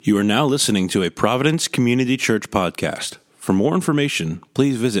You are now listening to a Providence Community Church podcast. For more information,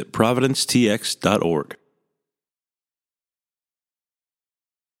 please visit providencetx.org.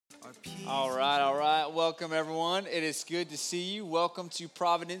 All right. Welcome, everyone. It is good to see you. Welcome to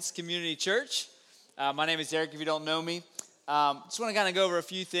Providence Community Church. My name is Eric, if you don't know me. Just want to kind of go over a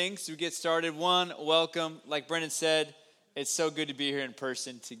few things to get started. One, welcome. Like Brendan said, it's so good to be here in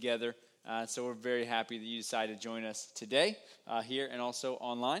person together. So we're very happy that you decided to join us today here and also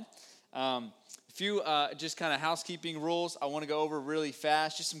online. A few just kind of housekeeping rules I want to go over really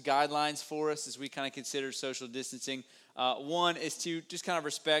fast, just some guidelines for us as we kind of consider social distancing. One is to just kind of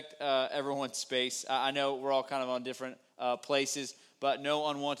respect everyone's space. I know we're all kind of on different places, but no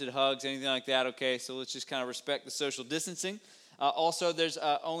unwanted hugs, anything like that, okay? So let's just kind of respect the social distancing. Also, there's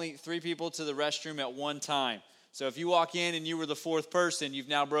only 3 people to the restroom at one time. So if you walk in and you were the 4th person, you've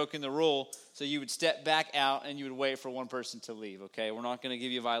now broken the rule. So you would step back out and you would wait for one person to leave, okay? We're not going to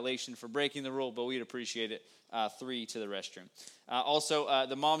give you a violation for breaking the rule, but we'd appreciate it. 3 to the restroom. Also,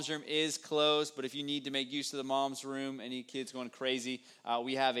 the mom's room is closed, but if you need to make use of the mom's room, any kids going crazy,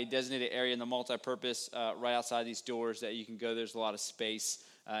 we have a designated area in the multi-purpose right outside these doors that you can go. There's a lot of space,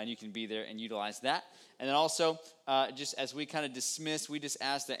 and you can be there and utilize that. And then also, just as we kind of dismiss, we just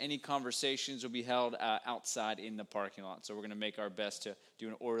ask that any conversations will be held outside in the parking lot. So we're going to make our best to do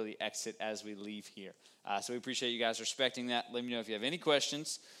an orderly exit as we leave here. So we appreciate you guys respecting that. Let me know if you have any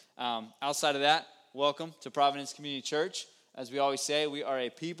questions. Outside of that, welcome to Providence Community Church. As we always say, we are a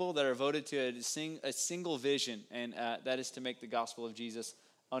people that are voted to a single vision, and that is to make the gospel of Jesus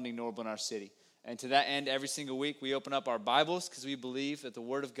unignorable in our city. And to that end, every single week we open up our Bibles because we believe that the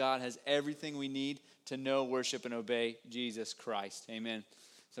Word of God has everything we need to know, worship, and obey Jesus Christ. Amen.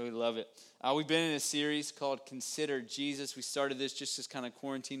 So we love it. We've been in a series called Consider Jesus. We started this just as kind of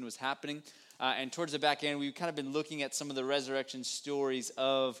quarantine was happening. And towards the back end, we've kind of been looking at some of the resurrection stories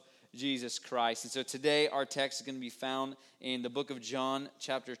of Jesus Christ. And so today our text is going to be found in the book of John,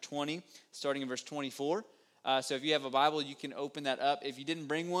 chapter 20, starting in verse 24. So if you have a Bible, you can open that up. If you didn't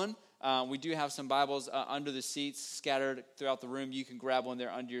bring one, we do have some Bibles under the seats scattered throughout the room. You can grab one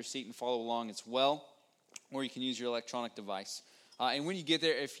there under your seat and follow along as well, or you can use your electronic device. And when you get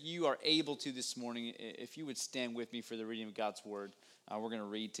there, if you are able to this morning, if you would stand with me for the reading of God's Word, we're going to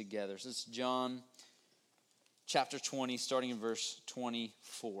read together. So this is John chapter 20, starting in verse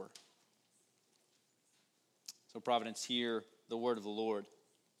 24. So Providence, hear the word of the Lord.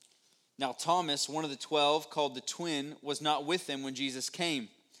 Now Thomas, one of the 12, called the twin, was not with them when Jesus came.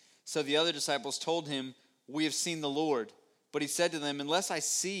 So the other disciples told him, "We have seen the Lord." But he said to them, "Unless I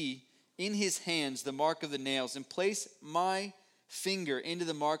see in his hands the mark of the nails, and place my finger into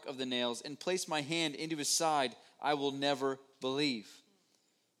the mark of the nails, and place my hand into his side, I will never believe."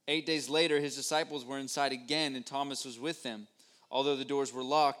 8 days later, his disciples were inside again, and Thomas was with them. Although the doors were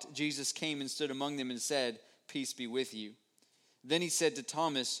locked, Jesus came and stood among them and said, "Peace be with you." Then he said to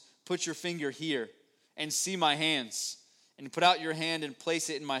Thomas, "Put your finger here and see my hands, and put out your hand and place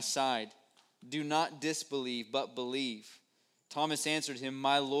it in my side. Do not disbelieve, but believe." Thomas answered him,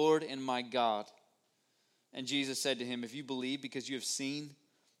 "My Lord and my God." And Jesus said to him, "If you believe because you have seen,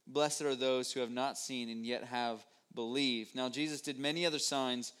 blessed are those who have not seen and yet have believed." Now Jesus did many other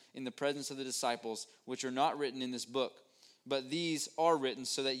signs in the presence of the disciples, which are not written in this book. But these are written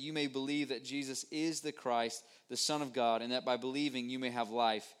so that you may believe that Jesus is the Christ, the Son of God, and that by believing you may have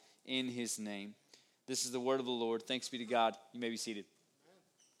life in his name. This is the word of the Lord. Thanks be to God. You may be seated.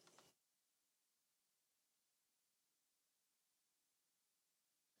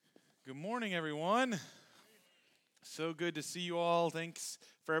 Good morning, everyone. So good to see you all. Thanks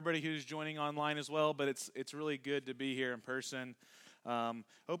for everybody who's joining online as well, but it's really good to be here in person.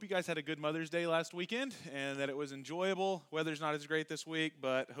 Hope you guys had a good Mother's Day last weekend and that it was enjoyable. Weather's not as great this week,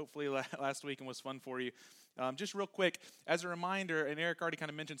 but hopefully last weekend was fun for you. Just real quick, as a reminder, and Eric already kind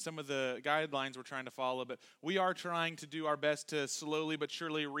of mentioned some of the guidelines we're trying to follow, but we are trying to do our best to slowly but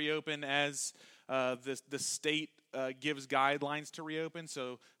surely reopen as the state gives guidelines to reopen.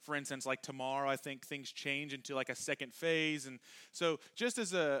 So, for instance, like tomorrow, I think things change into like a second phase. And so just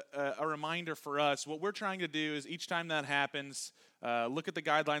as a reminder for us, what we're trying to do is each time that happens, look at the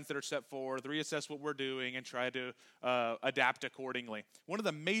guidelines that are set forth, reassess what we're doing, and try to adapt accordingly. One of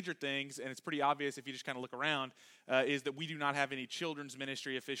the major things, and it's pretty obvious if you just kind of look around, is that we do not have any children's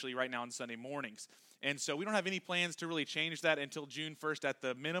ministry officially right now on Sunday mornings. And so we don't have any plans to really change that until June 1st at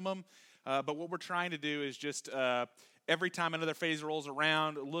the minimum. But what we're trying to do is just every time another phase rolls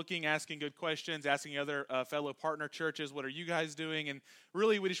around, asking good questions, asking other fellow partner churches, what are you guys doing? And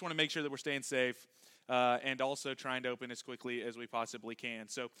really, we just want to make sure that we're staying safe and also trying to open as quickly as we possibly can.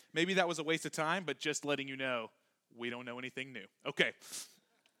 So maybe that was a waste of time, but just letting you know, we don't know anything new. Okay.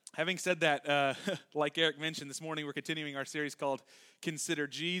 Having said that, like Eric mentioned this morning, we're continuing our series called Consider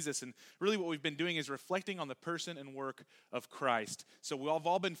Jesus. And really what we've been doing is reflecting on the person and work of Christ. So we've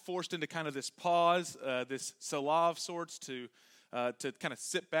all been forced into kind of this pause, this selah of sorts to kind of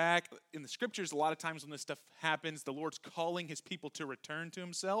sit back. In the scriptures, a lot of times when this stuff happens, the Lord's calling his people to return to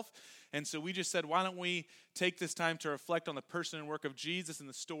himself. And so we just said, why don't we take this time to reflect on the person and work of Jesus and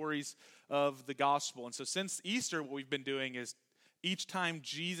the stories of the gospel. And so since Easter, what we've been doing is each time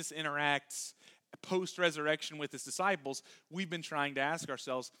Jesus interacts post-resurrection with his disciples, we've been trying to ask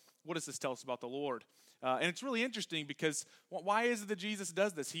ourselves, what does this tell us about the Lord? And it's really interesting because why is it that Jesus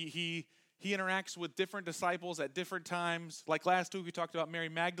does this? He interacts with different disciples at different times. Like last week, we talked about Mary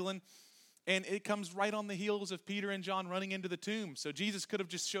Magdalene, and it comes right on the heels of Peter and John running into the tomb. So Jesus could have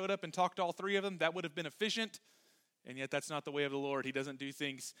just showed up and talked to all three of them. That would have been efficient. And yet that's not the way of the Lord. He doesn't do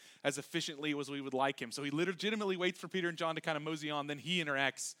things as efficiently as we would like him. So he legitimately waits for Peter and John to kind of mosey on. Then he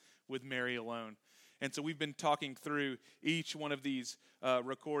interacts with Mary alone. And so we've been talking through each one of these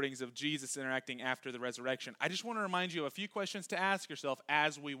recordings of Jesus interacting after the resurrection. I just want to remind you of a few questions to ask yourself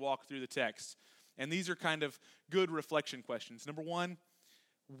as we walk through the text. And these are kind of good reflection questions. Number one,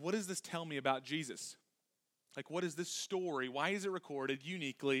 what does this tell me about Jesus? Like, what is this story? Why is it recorded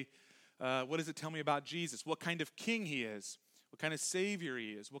uniquely? What does it tell me about Jesus? What kind of king he is? What kind of savior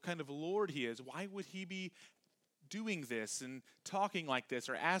he is? What kind of Lord he is? Why would he be doing this and talking like this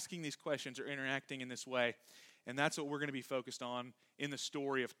or asking these questions or interacting in this way? And that's what we're going to be focused on in the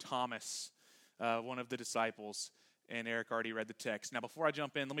story of Thomas, one of the disciples. And Eric already read the text. Now, before I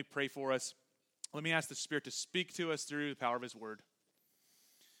jump in, let me pray for us. Let me ask the Spirit to speak to us through the power of his word.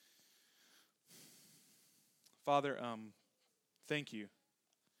 Father, thank you.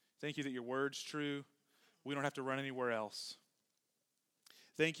 Thank you that your word's true. We don't have to run anywhere else.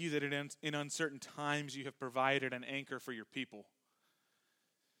 Thank you that in uncertain times you have provided an anchor for your people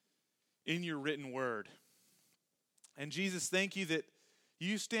in your written word. And Jesus, thank you that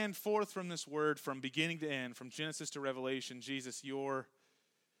you stand forth from this word from beginning to end, from Genesis to Revelation. Jesus, your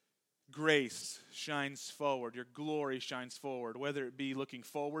grace shines forward. Your glory shines forward, whether it be looking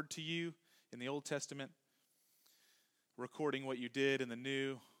forward to you in the Old Testament, recording what you did in the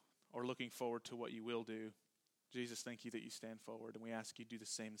New, or looking forward to what you will do. Jesus, thank you that you stand forward, and we ask you to do the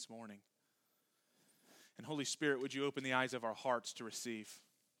same this morning. And Holy Spirit, would you open the eyes of our hearts to receive?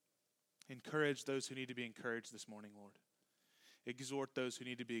 Encourage those who need to be encouraged this morning, Lord. Exhort those who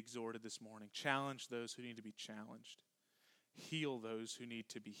need to be exhorted this morning. Challenge those who need to be challenged. Heal those who need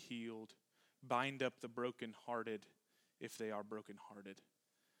to be healed. Bind up the brokenhearted if they are brokenhearted.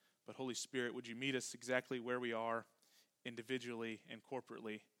 But Holy Spirit, would you meet us exactly where we are, individually and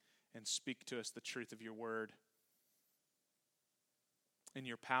corporately, and speak to us the truth of your word. In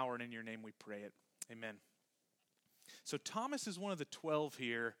your power and in your name we pray it. Amen. So Thomas is one of the 12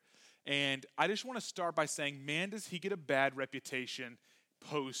 here, and I just want to start by saying, man, does he get a bad reputation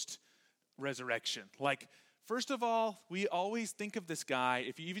post-resurrection. Like, first of all, we always think of this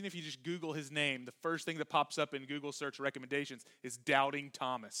guy, even if you just Google his name, the first thing that pops up in Google search recommendations is Doubting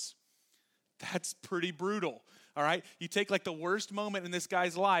Thomas. That's pretty brutal, all right? You take like the worst moment in this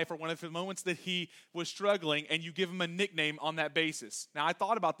guy's life or one of the moments that he was struggling and you give him a nickname on that basis. Now, I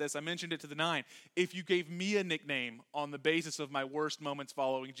thought about this. I mentioned it to the 9. If you gave me a nickname on the basis of my worst moments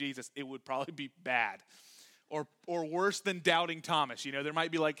following Jesus, it would probably be bad or worse than Doubting Thomas. You know, there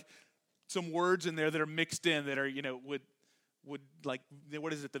might be like some words in there that are mixed in that are, you know, would like,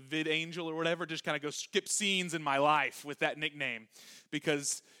 what is it, the vid angel or whatever, just kind of go skip scenes in my life with that nickname.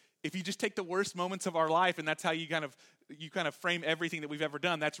 Because if you just take the worst moments of our life and that's how you kind of frame everything that we've ever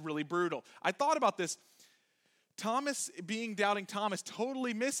done, that's really brutal. I thought about this. Thomas, being Doubting Thomas,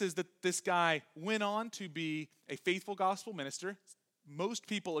 totally misses that this guy went on to be a faithful gospel minister. Most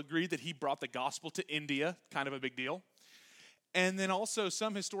people agree that he brought the gospel to India, kind of a big deal. And then also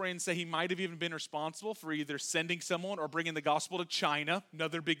some historians say he might have even been responsible for either sending someone or bringing the gospel to China,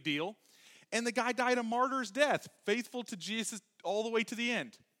 another big deal. And the guy died a martyr's death, faithful to Jesus all the way to the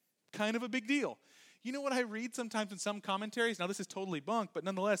end. Kind of a big deal. You know what I read sometimes in some commentaries? Now, this is totally bunk, but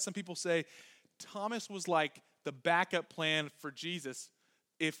nonetheless, some people say Thomas was like the backup plan for Jesus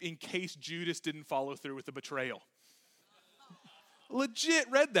if in case Judas didn't follow through with the betrayal.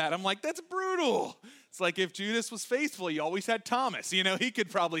 Legit read that. I'm like, that's brutal. It's like if Judas was faithful, you always had Thomas. You know, he could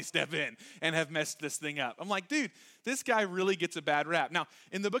probably step in and have messed this thing up. I'm like, dude, this guy really gets a bad rap. Now,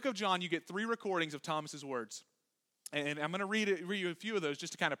 in the book of John, you get 3 recordings of Thomas's words. And I'm going to read you a few of those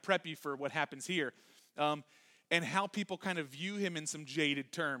just to kind of prep you for what happens here and how people kind of view him in some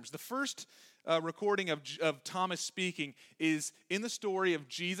jaded terms. The first recording of Thomas speaking is in the story of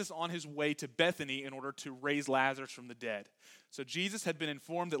Jesus on his way to Bethany in order to raise Lazarus from the dead. So Jesus had been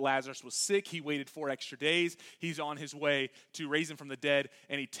informed that Lazarus was sick. He waited 4 extra days. He's on his way to raise him from the dead,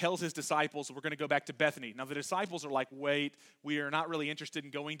 and he tells his disciples, we're going to go back to Bethany. Now the disciples are like, wait, we are not really interested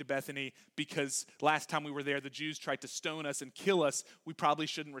in going to Bethany because last time we were there, the Jews tried to stone us and kill us. We probably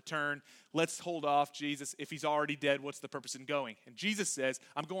shouldn't return. Let's hold off, Jesus. If he's already dead, what's the purpose in going? And Jesus says,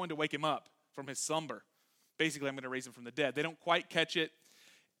 I'm going to wake him up from his slumber. Basically, I'm going to raise him from the dead. They don't quite catch it.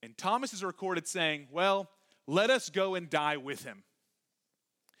 And Thomas is recorded saying, well, let us go and die with him.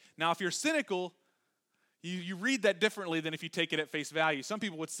 Now, if you're cynical, you read that differently than if you take it at face value. Some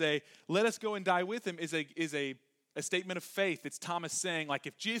people would say, let us go and die with him is a statement of faith. It's Thomas saying, like,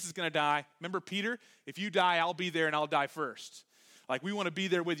 if Jesus is going to die, remember Peter? If you die, I'll be there and I'll die first. Like, we want to be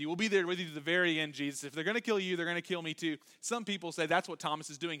there with you. We'll be there with you to the very end, Jesus. If they're going to kill you, they're going to kill me too. Some people say that's what Thomas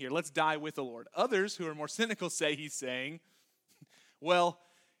is doing here. Let's die with the Lord. Others, who are more cynical, say he's saying, well,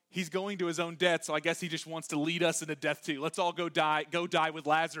 he's going to his own death, so I guess he just wants to lead us into death too. Let's all go die with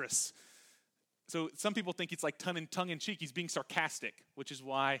Lazarus. So some people think it's like tongue-in-cheek. He's being sarcastic, which is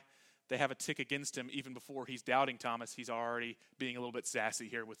why they have a tick against him even before he's doubting Thomas. He's already being a little bit sassy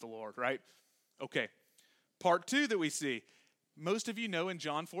here with the Lord, right? Okay, part 2 that we see. Most of you know in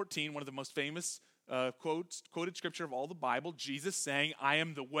John 14, one of the most famous quoted scripture of all the Bible, Jesus saying, I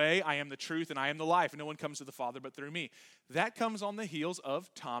am the way, I am the truth, and I am the life. No one comes to the Father but through me. That comes on the heels of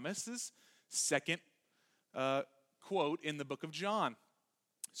Thomas's second quote in the book of John.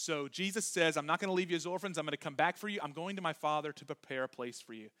 So Jesus says, I'm not going to leave you as orphans. I'm going to come back for you. I'm going to my Father to prepare a place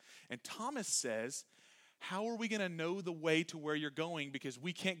for you. And Thomas says, how are we going to know the way to where you're going? Because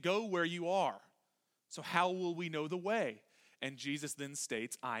we can't go where you are. So how will we know the way? And Jesus then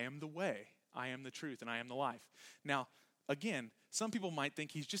states, I am the way, I am the truth, and I am the life. Now, again, some people might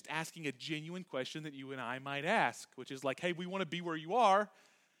think he's just asking a genuine question that you and I might ask, which is like, hey, we want to be where you are.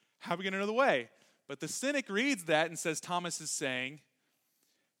 How are we going to know the way? But the cynic reads that and says, Thomas is saying,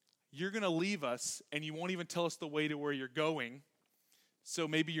 you're going to leave us, and you won't even tell us the way to where you're going. So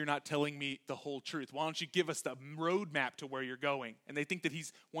maybe you're not telling me the whole truth. Why don't you give us the roadmap to where you're going? And they think that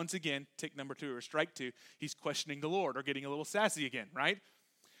he's, once again, tick number 2 or strike 2, he's questioning the Lord or getting a little sassy again, right?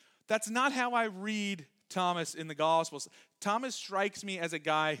 That's not how I read Thomas in the Gospels. Thomas strikes me as a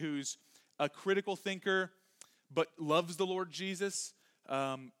guy who's a critical thinker, but loves the Lord Jesus.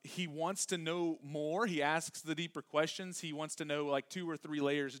 He wants to know more. He asks the deeper questions. He wants to know like 2 or 3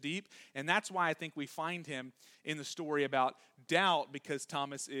 layers deep. And that's why I think we find him in the story about doubt, because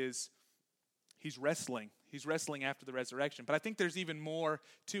Thomas he's wrestling. He's wrestling after the resurrection. But I think there's even more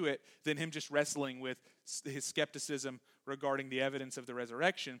to it than him just wrestling with his skepticism regarding the evidence of the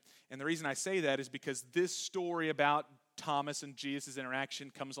resurrection. And the reason I say that is because this story about Thomas and Jesus'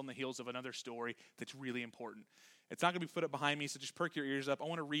 interaction comes on the heels of another story that's really important. It's not going to be put up behind me, so just perk your ears up. I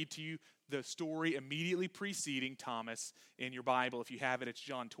want to read to you the story immediately preceding Thomas in your Bible. If you have it, it's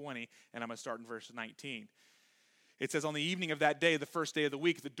John 20, and I'm going to start in verse 19. It says, on the evening of that day, the first day of the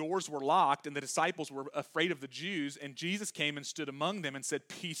week, the doors were locked, and the disciples were afraid of the Jews, and Jesus came and stood among them and said,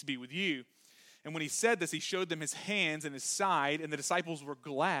 peace be with you. And when he said this, he showed them his hands and his side, and the disciples were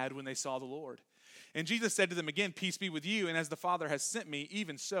glad when they saw the Lord. And Jesus said to them again, peace be with you, and as the Father has sent me,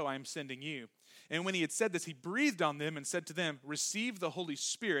 even so I am sending you. And when he had said this, he breathed on them and said to them, receive the Holy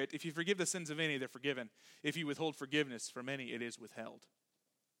Spirit. If you forgive the sins of any, they're forgiven. If you withhold forgiveness from any, it is withheld.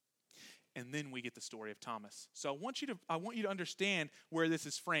 And then we get the story of Thomas. So I want you to understand where this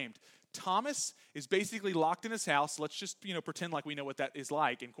is framed. Thomas is basically locked in his house. Let's just pretend like we know what that is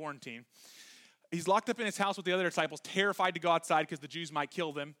like in quarantine. He's locked up in his house with the other disciples, terrified to go outside because the Jews might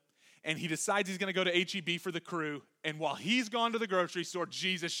kill them. And he decides he's going to go to H-E-B for the crew. And while he's gone to the grocery store,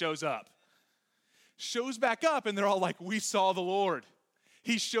 Jesus shows up. Shows back up, and they're all like, we saw the Lord.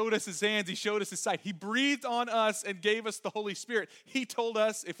 He showed us his hands. He showed us his sight. He breathed on us and gave us the Holy Spirit. He told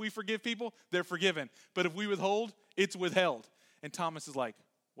us if we forgive people, they're forgiven. But if we withhold, it's withheld. And Thomas is like,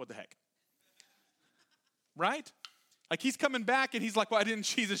 what the heck? Right? Like he's coming back, and he's like, why didn't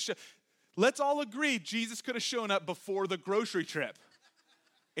Jesus show? Let's all agree Jesus could have shown up before the grocery trip.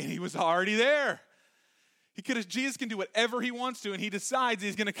 And he was already there. Jesus can do whatever he wants to, and he decides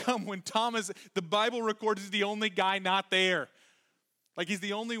he's going to come when Thomas, the Bible records, is the only guy not there. Like he's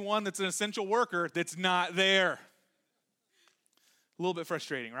the only one that's an essential worker that's not there. A little bit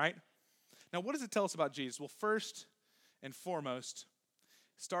frustrating, right? Now, what does it tell us about Jesus? Well, first and foremost,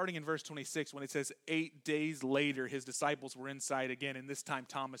 starting in verse 26, when it says 8 days later, his disciples were inside again, and this time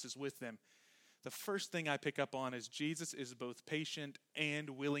Thomas is with them. The first thing I pick up on is Jesus is both patient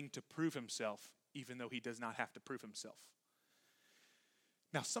and willing to prove himself, even though he does not have to prove himself.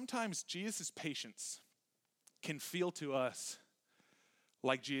 Now, sometimes Jesus' patience can feel to us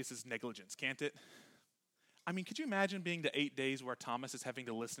like Jesus' negligence, can't it? I mean, could you imagine being the 8 days where Thomas is having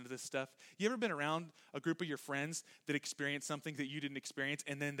to listen to this stuff? You ever been around a group of your friends that experienced something that you didn't experience,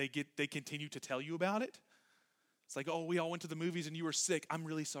 and then they continue to tell you about it? It's like, oh, we all went to the movies and you were sick. I'm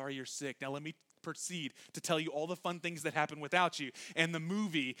really sorry you're sick. Now let me proceed to tell you all the fun things that happened without you and the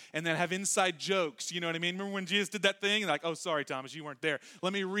movie, and then have inside jokes. You know what I mean? Remember when Jesus did that thing? Like, oh, sorry, Thomas, you weren't there.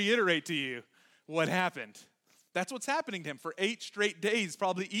 Let me reiterate to you what happened. That's what's happening to him for 8 straight days,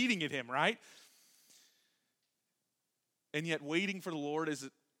 probably eating at him, right? And yet waiting for the Lord is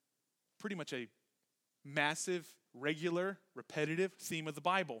pretty much a massive, regular, repetitive theme of the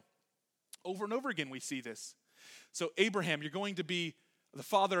Bible. Over and over again we see this. So Abraham, you're going to be the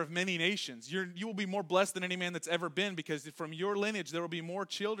father of many nations. You will be more blessed than any man that's ever been, because from your lineage there will be more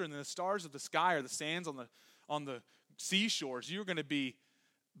children than the stars of the sky or the sands on the seashores. You're going to be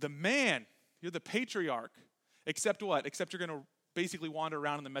the man. You're the patriarch. Except what? Except you're going to basically wander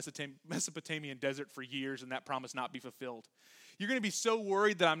around in the Mesopotamian desert for years and that promise not be fulfilled. You're going to be so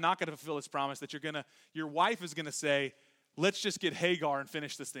worried that I'm not going to fulfill this promise that your wife is going to say, let's just get Hagar and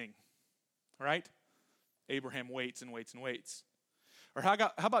finish this thing. Right? Abraham waits and waits and waits. Or how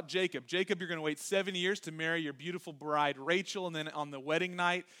about Jacob? Jacob, you're going to wait 7 years to marry your beautiful bride, Rachel, and then on the wedding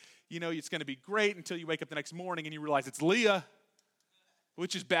night, it's going to be great until you wake up the next morning and you realize it's Leah,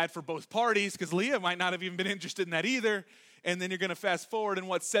 which is bad for both parties because Leah might not have even been interested in that either. And then you're going to fast forward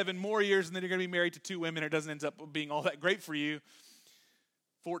 7 more years, and then you're going to be married to 2 women. It doesn't end up being all that great for you.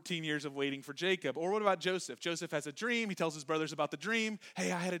 14 years of waiting for Jacob. Or what about Joseph? Joseph has a dream. He tells his brothers about the dream.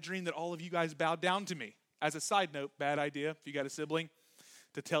 Hey, I had a dream that all of you guys bowed down to me. As a side note, bad idea if you got a sibling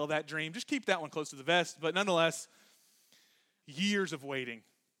to tell that dream. Just keep that one close to the vest. But nonetheless, years of waiting.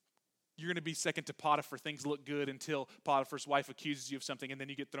 You're going to be second to Potiphar. Things look good until Potiphar's wife accuses you of something, and then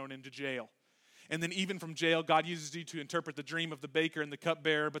you get thrown into jail. And then even from jail, God uses you to interpret the dream of the baker and the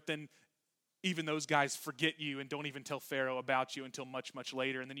cupbearer, but then even those guys forget you and don't even tell Pharaoh about you until much, much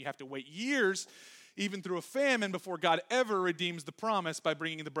later. And then you have to wait years, even through a famine, before God ever redeems the promise by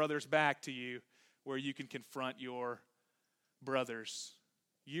bringing the brothers back to you, where you can confront your brothers.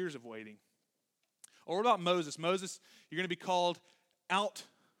 Years of waiting. Or what about Moses? Moses, you're going to be called out,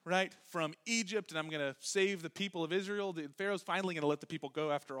 right, from Egypt, and I'm going to save the people of Israel. Pharaoh's finally going to let the people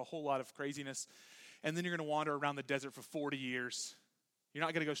go after a whole lot of craziness. And then you're going to wander around the desert for 40 years. You're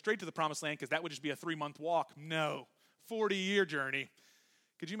not going to go straight to the promised land because that would just be a 3-month walk. No, 40-year journey.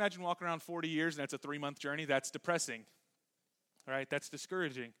 Could you imagine walking around 40 years and that's a 3-month journey? That's depressing. All right, that's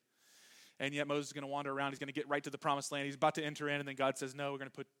discouraging. And yet Moses is going to wander around. He's going to get right to the promised land. He's about to enter in, and then God says, no, we're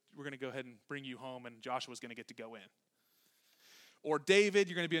going to go ahead and bring you home, and Joshua's going to get to go in. Or David,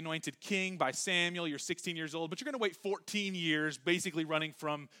 you're going to be anointed king by Samuel. You're 16 years old, but you're going to wait 14 years basically running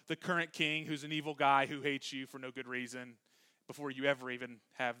from the current king, who's an evil guy who hates you for no good reason, before you ever even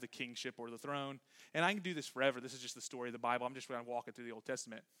have the kingship or the throne. And I can do this forever. This is just the story of the Bible. I'm just going to walk it through the Old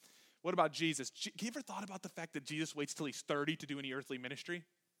Testament. What about Jesus? Have you ever thought about the fact that Jesus waits till he's 30 to do any earthly ministry?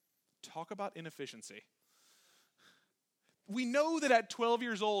 Talk about inefficiency. We know that at 12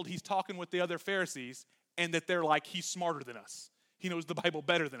 years old, he's talking with the other Pharisees, and that they're like, he's smarter than us. He knows the Bible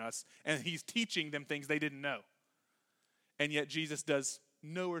better than us, and he's teaching them things they didn't know. And yet Jesus does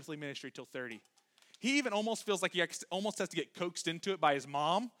no earthly ministry till 30. He even almost feels like he almost has to get coaxed into it by his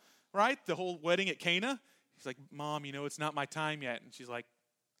mom, right? The whole wedding at Cana. He's like, Mom, it's not my time yet. And she's like,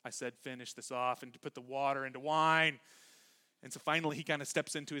 I said, finish this off and to put the water into wine. And so finally he kind of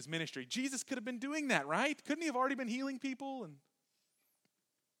steps into his ministry. Jesus could have been doing that, right? Couldn't he have already been healing people? And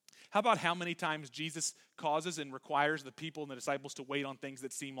how about how many times Jesus causes and requires the people and the disciples to wait on things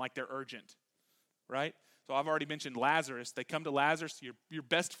that seem like they're urgent, right? So I've already mentioned Lazarus. They come to Lazarus, your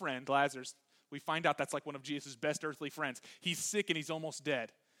best friend, Lazarus. We find out that's like one of Jesus' best earthly friends. He's sick and he's almost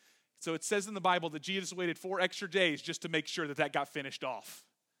dead. So it says in the Bible that Jesus waited 4 extra days just to make sure that got finished off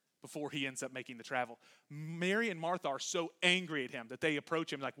before he ends up making the travel. Mary and Martha are so angry at him that they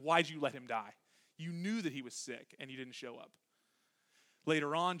approach him like, why'd you let him die? You knew that he was sick and you didn't show up.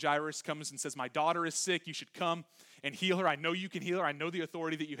 Later on, Jairus comes and says, my daughter is sick. You should come and heal her. I know you can heal her. I know the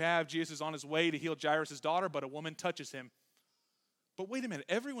authority that you have. Jesus is on his way to heal Jairus' daughter, but a woman touches him. But wait a minute,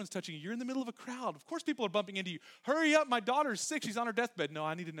 everyone's touching you. You're in the middle of a crowd. Of course people are bumping into you. Hurry up, my daughter's sick. She's on her deathbed. No,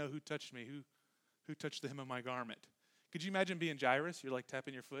 I need to know who touched me, who touched the hem of my garment. Could you imagine being Jairus? You're like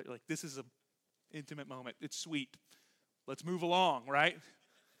tapping your foot. You're like, this is an intimate moment. It's sweet. Let's move along, right?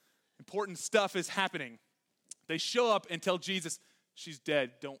 Important stuff is happening. They show up and tell Jesus, she's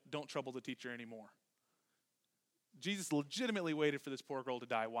dead. Don't trouble the teacher anymore. Jesus legitimately waited for this poor girl to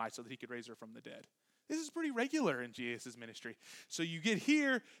die. Why? So that he could raise her from the dead. This is pretty regular in Jesus' ministry. So you get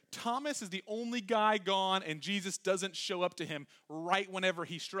here, Thomas is the only guy gone, and Jesus doesn't show up to him right whenever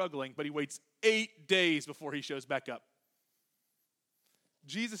he's struggling, but he waits 8 days before he shows back up.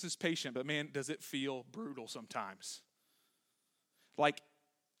 Jesus is patient, but man, does it feel brutal sometimes. Like,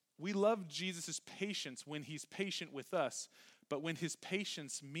 we love Jesus' patience when he's patient with us, but when his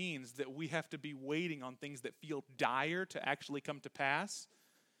patience means that we have to be waiting on things that feel dire to actually come to pass,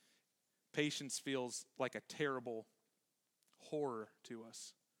 patience feels like a terrible horror to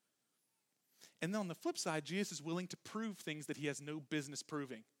us. And then on the flip side, Jesus is willing to prove things that he has no business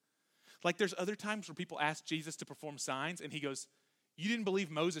proving. Like there's other times where people ask Jesus to perform signs, and he goes, you didn't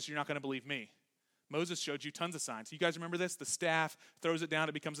believe Moses, you're not going to believe me. Moses showed you tons of signs. You guys remember this? The staff, throws it down,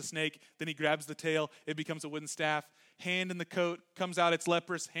 it becomes a snake. Then he grabs the tail, it becomes a wooden staff. Hand in the coat, comes out, it's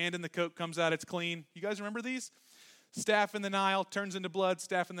leprous. Hand in the coat, comes out, it's clean. You guys remember these? Staff in the Nile turns into blood.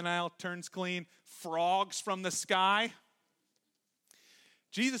 Staff in the Nile turns clean. Frogs from the sky.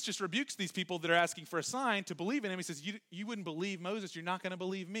 Jesus just rebukes these people that are asking for a sign to believe in him. He says, you wouldn't believe Moses, you're not going to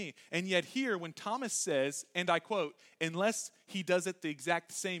believe me. And yet here, when Thomas says, and I quote, unless he does it the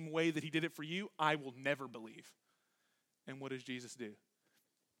exact same way that he did it for you, I will never believe. And what does Jesus do?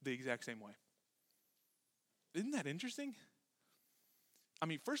 The exact same way. Isn't that interesting? I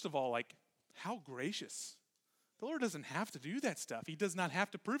mean, first of all, like, how gracious. The Lord doesn't have to do that stuff. He does not have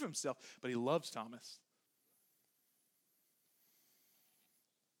to prove himself, but he loves Thomas.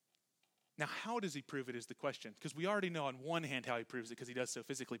 Now, how does he prove it is the question, because we already know on one hand how he proves it because he does so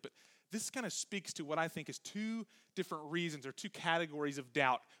physically, but this kind of speaks to what I think is two different reasons or two categories of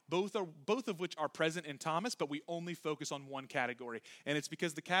doubt, both of which are present in Thomas, but we only focus on one category. And it's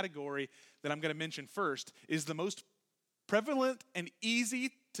because the category that I'm going to mention first is the most prevalent and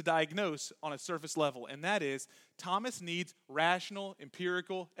easy to diagnose on a surface level, and that is Thomas needs rational,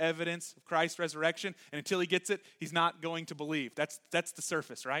 empirical evidence of Christ's resurrection, and until he gets it, he's not going to believe. That's the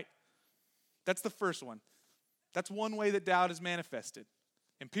surface, right? That's the first one. That's one way that doubt is manifested.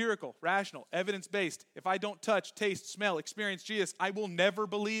 Empirical, rational, evidence-based. If I don't touch, taste, smell, experience Jesus, I will never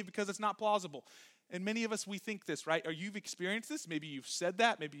believe because it's not plausible. And many of us, we think this, right? Or you've experienced this. Maybe you've said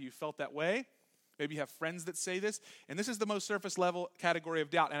that. Maybe you felt that way. Maybe you have friends that say this. And this is the most surface level category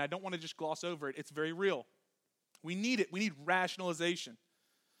of doubt. And I don't want to just gloss over it. It's very real. We need it. We need rationalization.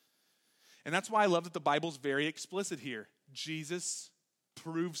 And that's why I love that the Bible's very explicit here. Jesus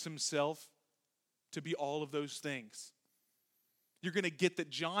proves himself to be all of those things. You're going to get that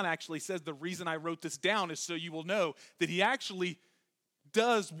John actually says the reason I wrote this down is so you will know that he actually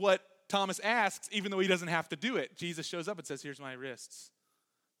does what Thomas asks, even though he doesn't have to do it. Jesus shows up and says, here's my wrists.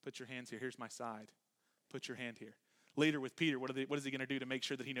 Put your hands here. Here's my side. Put your hand here. Later with Peter, what is he going to do to make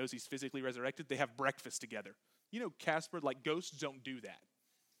sure that he knows he's physically resurrected? They have breakfast together. You know, Casper, like ghosts don't do that.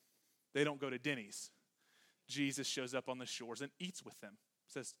 They don't go to Denny's. Jesus shows up on the shores and eats with them.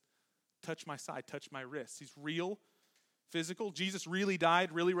 Says, touch my side, touch my wrists. He's real, physical. Jesus really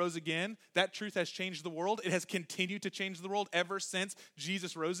died, really rose again. That truth has changed the world. It has continued to change the world ever since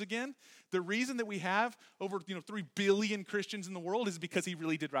Jesus rose again. The reason that we have over 3 billion Christians in the world is because he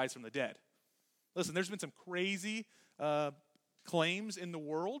really did rise from the dead. Listen, there's been some crazy claims in the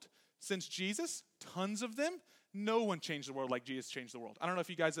world since Jesus, tons of them. No one changed the world like Jesus changed the world. I don't know if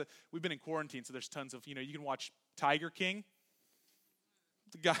you guys, we've been in quarantine, so there's tons of, you can watch Tiger King.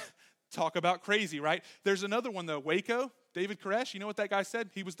 The guy, talk about crazy, right? There's another one though, Waco, David Koresh. You know what that guy said?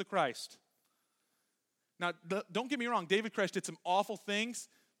 He was the Christ. Now, don't get me wrong. David Koresh did some awful things,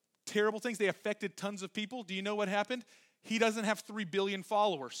 terrible things. They affected tons of people. Do you know what happened? He doesn't have 3 billion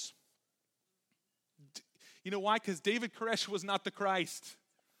followers. You know why? Because David Koresh was not the Christ,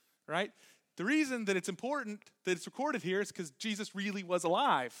 right? The reason that it's important that it's recorded here is because Jesus really was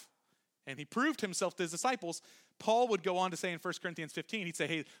alive. And he proved himself to his disciples. Paul would go on to say in 1 Corinthians 15, he'd say,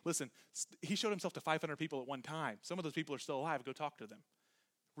 hey, listen, he showed himself to 500 people at one time. Some of those people are still alive. Go talk to them.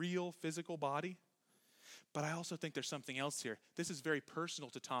 Real physical body. But I also think there's something else here. This is very personal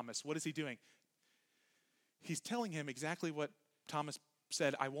to Thomas. What is he doing? He's telling him exactly what Thomas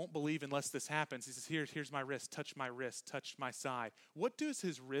said, I won't believe unless this happens. He says, here's my wrist, touch my side. What does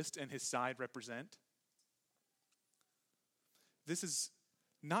his wrist and his side represent? This is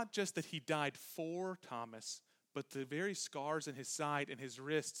not just that he died for Thomas, but the very scars in his side and his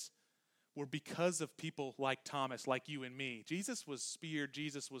wrists were because of people like Thomas, like you and me. Jesus was speared,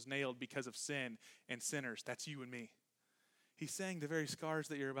 Jesus was nailed because of sin and sinners. That's you and me. He's saying the very scars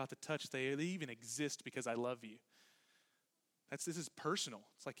that you're about to touch, they even exist because I love you. This is personal.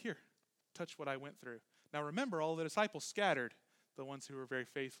 It's like, here, touch what I went through. Now remember, all the disciples scattered, the ones who were very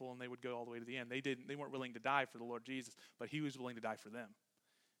faithful, and they would go all the way to the end. They weren't willing to die for the Lord Jesus, but he was willing to die for them.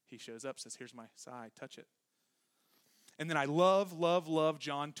 He shows up, says, here's my side, touch it. And then I love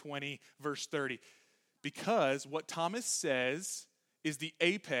John 20, verse 30, because what Thomas says is the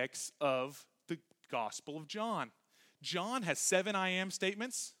apex of the Gospel of John. John has 7 I am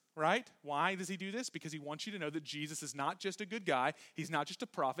statements, right? Why does he do this? Because he wants you to know that Jesus is not just a good guy. He's not just a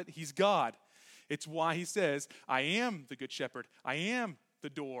prophet. He's God. It's why he says, I am the good shepherd. I am the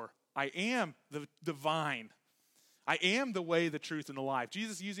door. I am the vine. I am the way, the truth, and the life.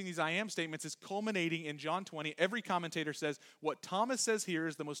 Jesus using these I am statements is culminating in John 20. Every commentator says what Thomas says here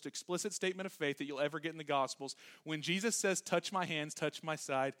is the most explicit statement of faith that you'll ever get in the Gospels. When Jesus says, touch my hands, touch my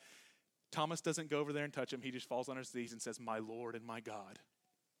side, Thomas doesn't go over there and touch him. He just falls on his knees and says, my Lord and my God.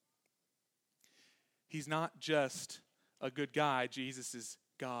 He's not just a good guy. Jesus is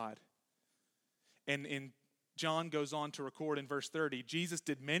God. And John goes on to record in verse 30, Jesus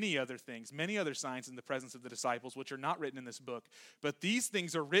did many other things, many other signs in the presence of the disciples, which are not written in this book. But these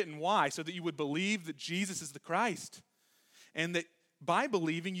things are written, why? So that you would believe that Jesus is the Christ. And that by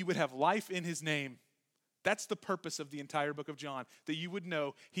believing, you would have life in his name. That's the purpose of the entire book of John, that you would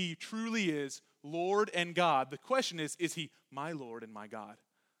know he truly is Lord and God. The question is he my Lord and my God?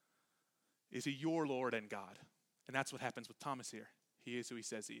 Is he your Lord and God? And that's what happens with Thomas here. He is who he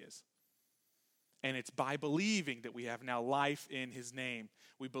says he is. And it's by believing that we have now life in his name.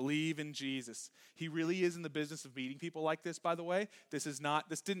 We believe in Jesus. He really is in the business of meeting people like this, by the way. This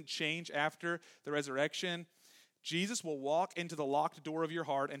didn't change after the resurrection. Jesus will walk into the locked door of your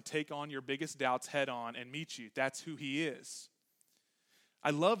heart and take on your biggest doubts head on and meet you. That's who he is.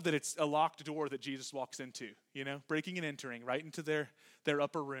 I love that it's a locked door that Jesus walks into, breaking and entering right into their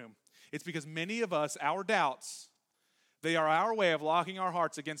upper room. It's because many of us, our doubts, they are our way of locking our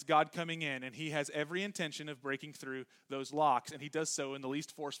hearts against God coming in, and he has every intention of breaking through those locks, and he does so in the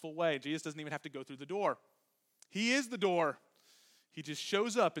least forceful way. Jesus doesn't even have to go through the door. He is the door. He just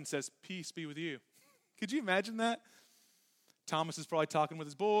shows up and says, peace be with you. Could you imagine that? Thomas is probably talking with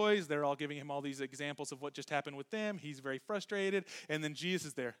his boys. They're all giving him all these examples of what just happened with them. He's very frustrated, and then Jesus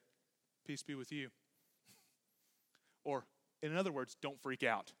is there. Peace be with you. Or, in other words, don't freak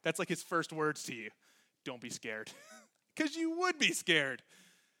out. That's like his first words to you. Don't be scared. Because you would be scared.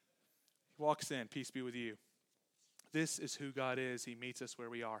 He walks in, peace be with you. This is who God is. He meets us where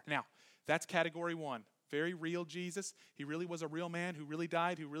we are. Now, that's category 1. Very real Jesus. He really was a real man who really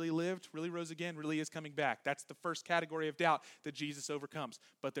died, who really lived, really rose again, really is coming back. That's the first category of doubt that Jesus overcomes.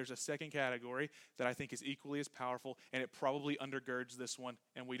 But there's a second category that I think is equally as powerful, and it probably undergirds this one,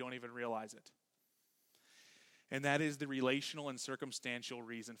 and we don't even realize it. And that is the relational and circumstantial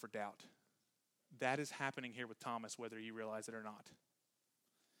reason for doubt. That is happening here with Thomas, whether you realize it or not.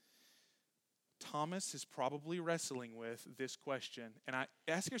 Thomas is probably wrestling with this question. And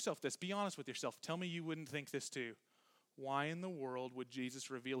ask yourself this. Be honest with yourself. Tell me you wouldn't think this too. Why in the world would Jesus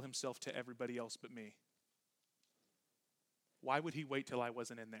reveal himself to everybody else but me? Why would he wait till I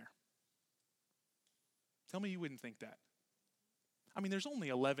wasn't in there? Tell me you wouldn't think that. I mean, there's only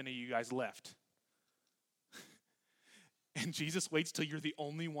 11 of you guys left. And Jesus waits till you're the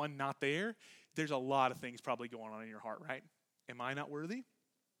only one not there. There's a lot of things probably going on in your heart, right? Am I not worthy?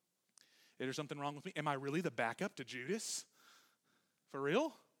 Is there something wrong with me? Am I really the backup to Judas? For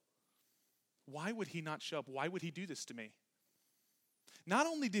real? Why would he not show up? Why would he do this to me? Not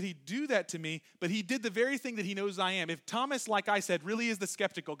only did he do that to me, but he did the very thing that he knows I am. If Thomas, like I said, really is the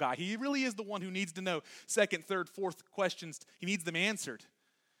skeptical guy, he really is the one who needs to know second, third, fourth questions. He needs them answered.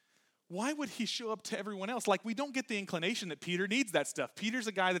 Why would he show up to everyone else? Like, we don't get the inclination that Peter needs that stuff. Peter's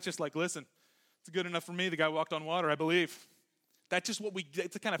a guy that's just like, listen, it's good enough for me. The guy walked on water, I believe. That's just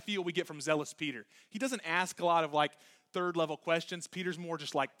it's the kind of feel we get from zealous Peter. He doesn't ask a lot of like third level questions. Peter's more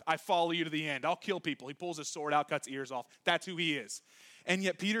just like, I follow you to the end. I'll kill people. He pulls his sword out, cuts ears off. That's who he is. And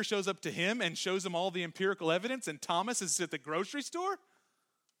yet Peter shows up to him and shows him all the empirical evidence, and Thomas is at the grocery store?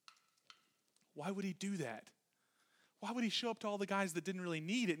 Why would he do that? Why would he show up to all the guys that didn't really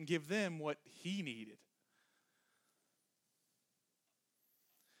need it and give them what he needed?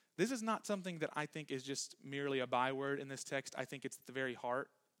 This is not something that I think is just merely a byword in this text. I think it's at the very heart.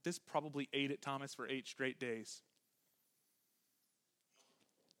 This probably ate at Thomas for 8 straight days.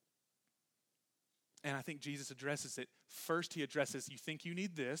 And I think Jesus addresses it. First, he addresses, you think you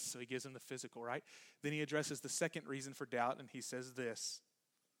need this, so he gives him the physical, right? Then he addresses the second reason for doubt, and he says this.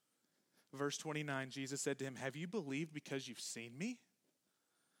 Verse 29, Jesus said to him, have you believed because you've seen me?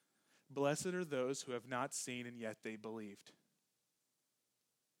 Blessed are those who have not seen and yet they believed.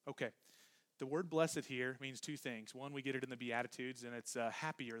 Okay, the word blessed here means 2 things. One, we get it in the Beatitudes, and it's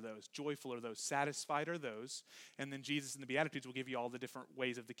happy are those, joyful are those, satisfied are those. And then Jesus in the Beatitudes will give you all the different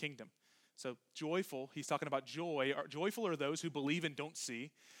ways of the kingdom. So joyful, he's talking about joy. Joyful are those who believe and don't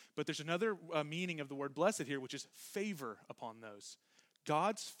see. But there's another meaning of the word blessed here, which is favor upon those.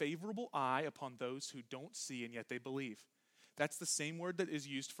 God's favorable eye upon those who don't see and yet they believe. That's the same word that is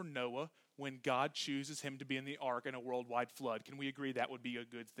used for Noah when God chooses him to be in the ark in a worldwide flood. Can we agree that would be a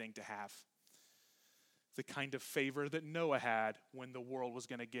good thing to have? The kind of favor that Noah had when the world was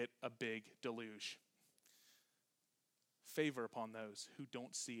going to get a big deluge. Favor upon those who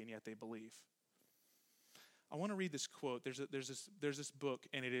don't see and yet they believe. I want to read this quote. There's this book,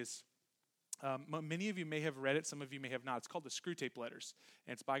 and it is, many of you may have read it, some of you may have not. It's called The Screwtape Letters,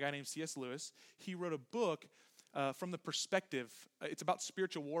 and it's by a guy named C.S. Lewis. He wrote a book from the perspective, it's about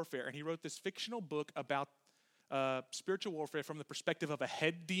spiritual warfare, and he wrote this fictional book about spiritual warfare from the perspective of a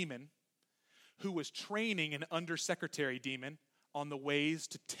head demon who was training an undersecretary demon on the ways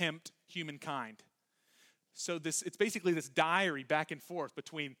to tempt humankind. So it's basically this diary back and forth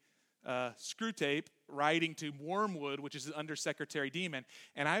between Screwtape writing to Wormwood, which is the undersecretary demon.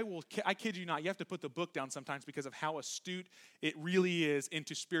 And I kid you not, you have to put the book down sometimes because of how astute it really is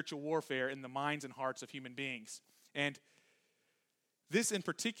into spiritual warfare in the minds and hearts of human beings. And this in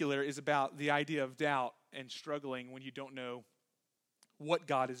particular is about the idea of doubt and struggling when you don't know what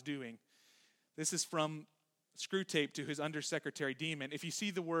God is doing. This is from Screwtape to his undersecretary demon. If you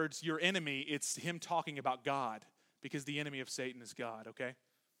see the words, your enemy, it's him talking about God, because the enemy of Satan is God, okay?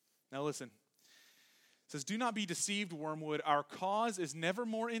 Now listen. It says, do not be deceived, Wormwood. Our cause is never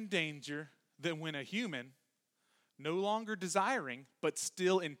more in danger than when a human, no longer desiring, but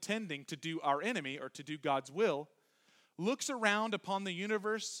still intending to do our enemy or to do God's will, looks around upon the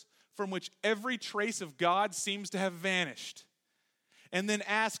universe from which every trace of God seems to have vanished, and then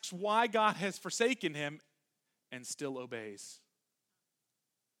asks why God has forsaken him and still obeys.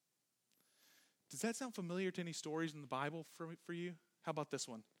 Does that sound familiar to any stories in the Bible for you? How about this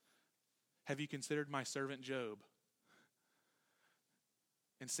one? Have you considered my servant Job?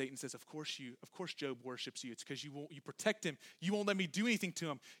 And Satan says, of course Job worships you. It's because you protect him. You won't let me do anything to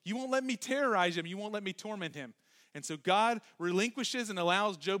him. You won't let me terrorize him. You won't let me torment him. And so God relinquishes and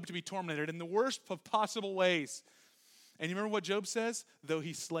allows Job to be tormented in the worst of possible ways. And you remember what Job says? Though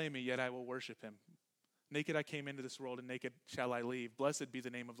he slay me, yet I will worship him. Naked I came into this world, and naked shall I leave. Blessed be the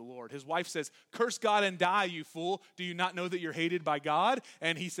name of the Lord. His wife says, curse God and die, you fool. Do you not know that you're hated by God?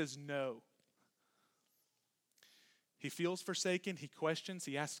 And he says, no. He feels forsaken. He questions.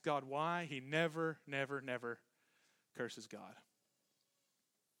 He asks God why. He never, never, never curses God.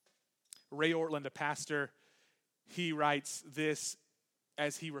 Ray Ortland, a pastor, he writes this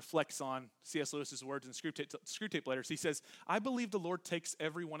as he reflects on C.S. Lewis's words in Screwtape Letters. He says, I believe the Lord takes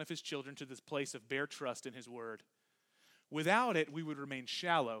every one of his children to this place of bare trust in his word. Without it, we would remain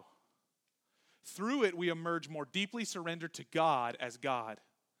shallow. Through it, we emerge more deeply surrendered to God as God,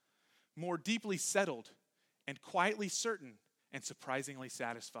 more deeply settled and quietly certain and surprisingly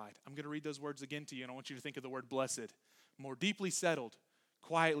satisfied. I'm going to read those words again to you, and I want you to think of the word blessed. More deeply settled,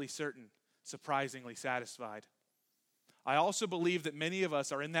 quietly certain, surprisingly satisfied. I also believe that many of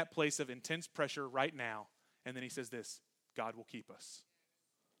us are in that place of intense pressure right now. And then he says this, God will keep us.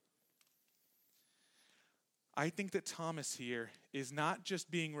 I think that Thomas here is not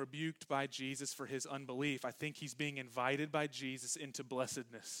just being rebuked by Jesus for his unbelief. I think he's being invited by Jesus into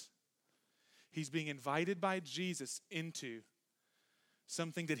blessedness. He's being invited by Jesus into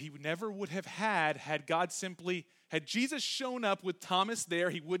something that he never would have had had Jesus shown up with Thomas there,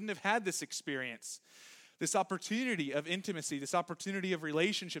 he wouldn't have had this experience. This opportunity of intimacy, this opportunity of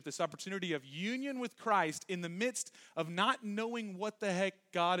relationship, this opportunity of union with Christ in the midst of not knowing what the heck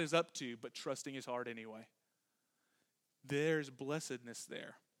God is up to, but trusting his heart anyway. There's blessedness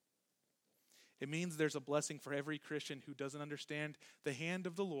there. It means there's a blessing for every Christian who doesn't understand the hand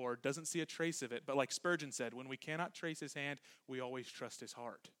of the Lord, doesn't see a trace of it. But like Spurgeon said, when we cannot trace his hand, we always trust his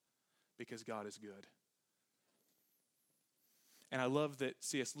heart because God is good. And I love that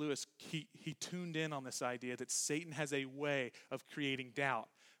C.S. Lewis, he tuned in on this idea that Satan has a way of creating doubt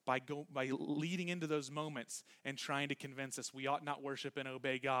by leading into those moments and trying to convince us we ought not worship and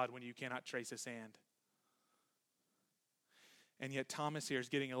obey God when you cannot trace his hand. And yet Thomas here is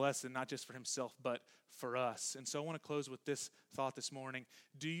getting a lesson, not just for himself, but for us. And so I want to close with this thought this morning.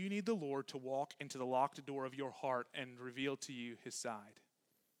 Do you need the Lord to walk into the locked door of your heart and reveal to you his side?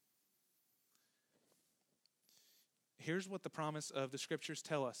 Here's what the promise of the scriptures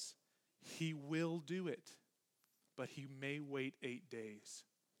tell us. He will do it, but he may wait 8 days.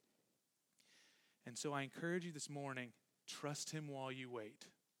 And so I encourage you this morning, trust him while you wait.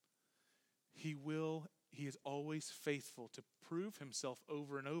 He is always faithful to prove himself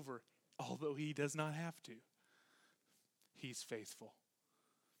over and over, although he does not have to. He's faithful.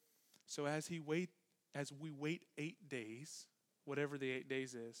 So as we wait 8 days, whatever the 8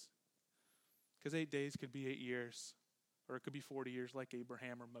 days is. Because 8 days could be 8 years, or it could be 40 years like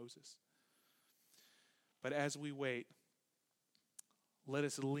Abraham or Moses. But as we wait, let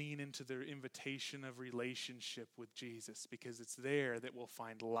us lean into the invitation of relationship with Jesus, because it's there that we'll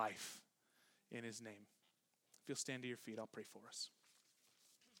find life in his name. If you'll stand to your feet, I'll pray for us.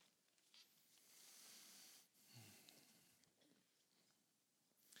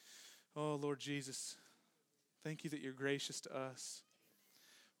 Oh, Lord Jesus, thank you that you're gracious to us.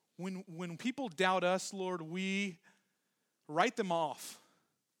 When people doubt us, Lord, we write them off.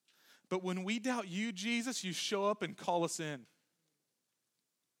 But when we doubt you, Jesus, you show up and call us in.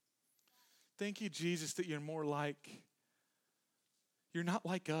 Thank you, Jesus, that you're not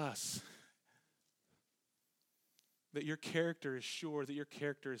like us. That your character is sure, that your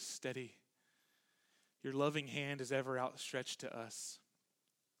character is steady. Your loving hand is ever outstretched to us.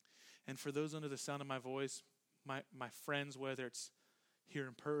 And for those under the sound of my voice, my friends, whether it's here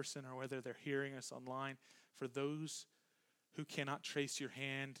in person or whether they're hearing us online, for those who cannot trace your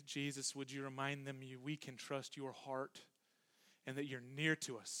hand, Jesus, would you remind them we can trust your heart and that you're near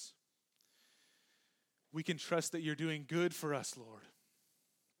to us. We can trust that you're doing good for us, Lord.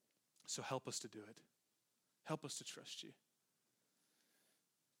 So help us to do it. Help us to trust you.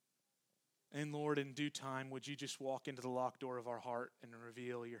 And Lord, in due time, would you just walk into the locked door of our heart and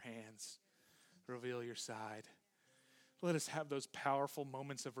reveal your hands, reveal your side. Let us have those powerful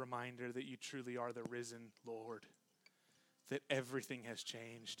moments of reminder that you truly are the risen Lord, that everything has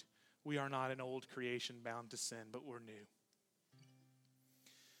changed. We are not an old creation bound to sin, but we're new.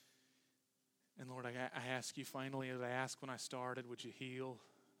 And Lord, I ask you finally, as I asked when I started, would you heal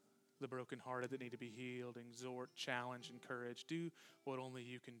the brokenhearted that need to be healed, exhort, challenge, encourage. Do what only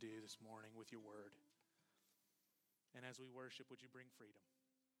you can do this morning with your word. And as we worship, would you bring freedom?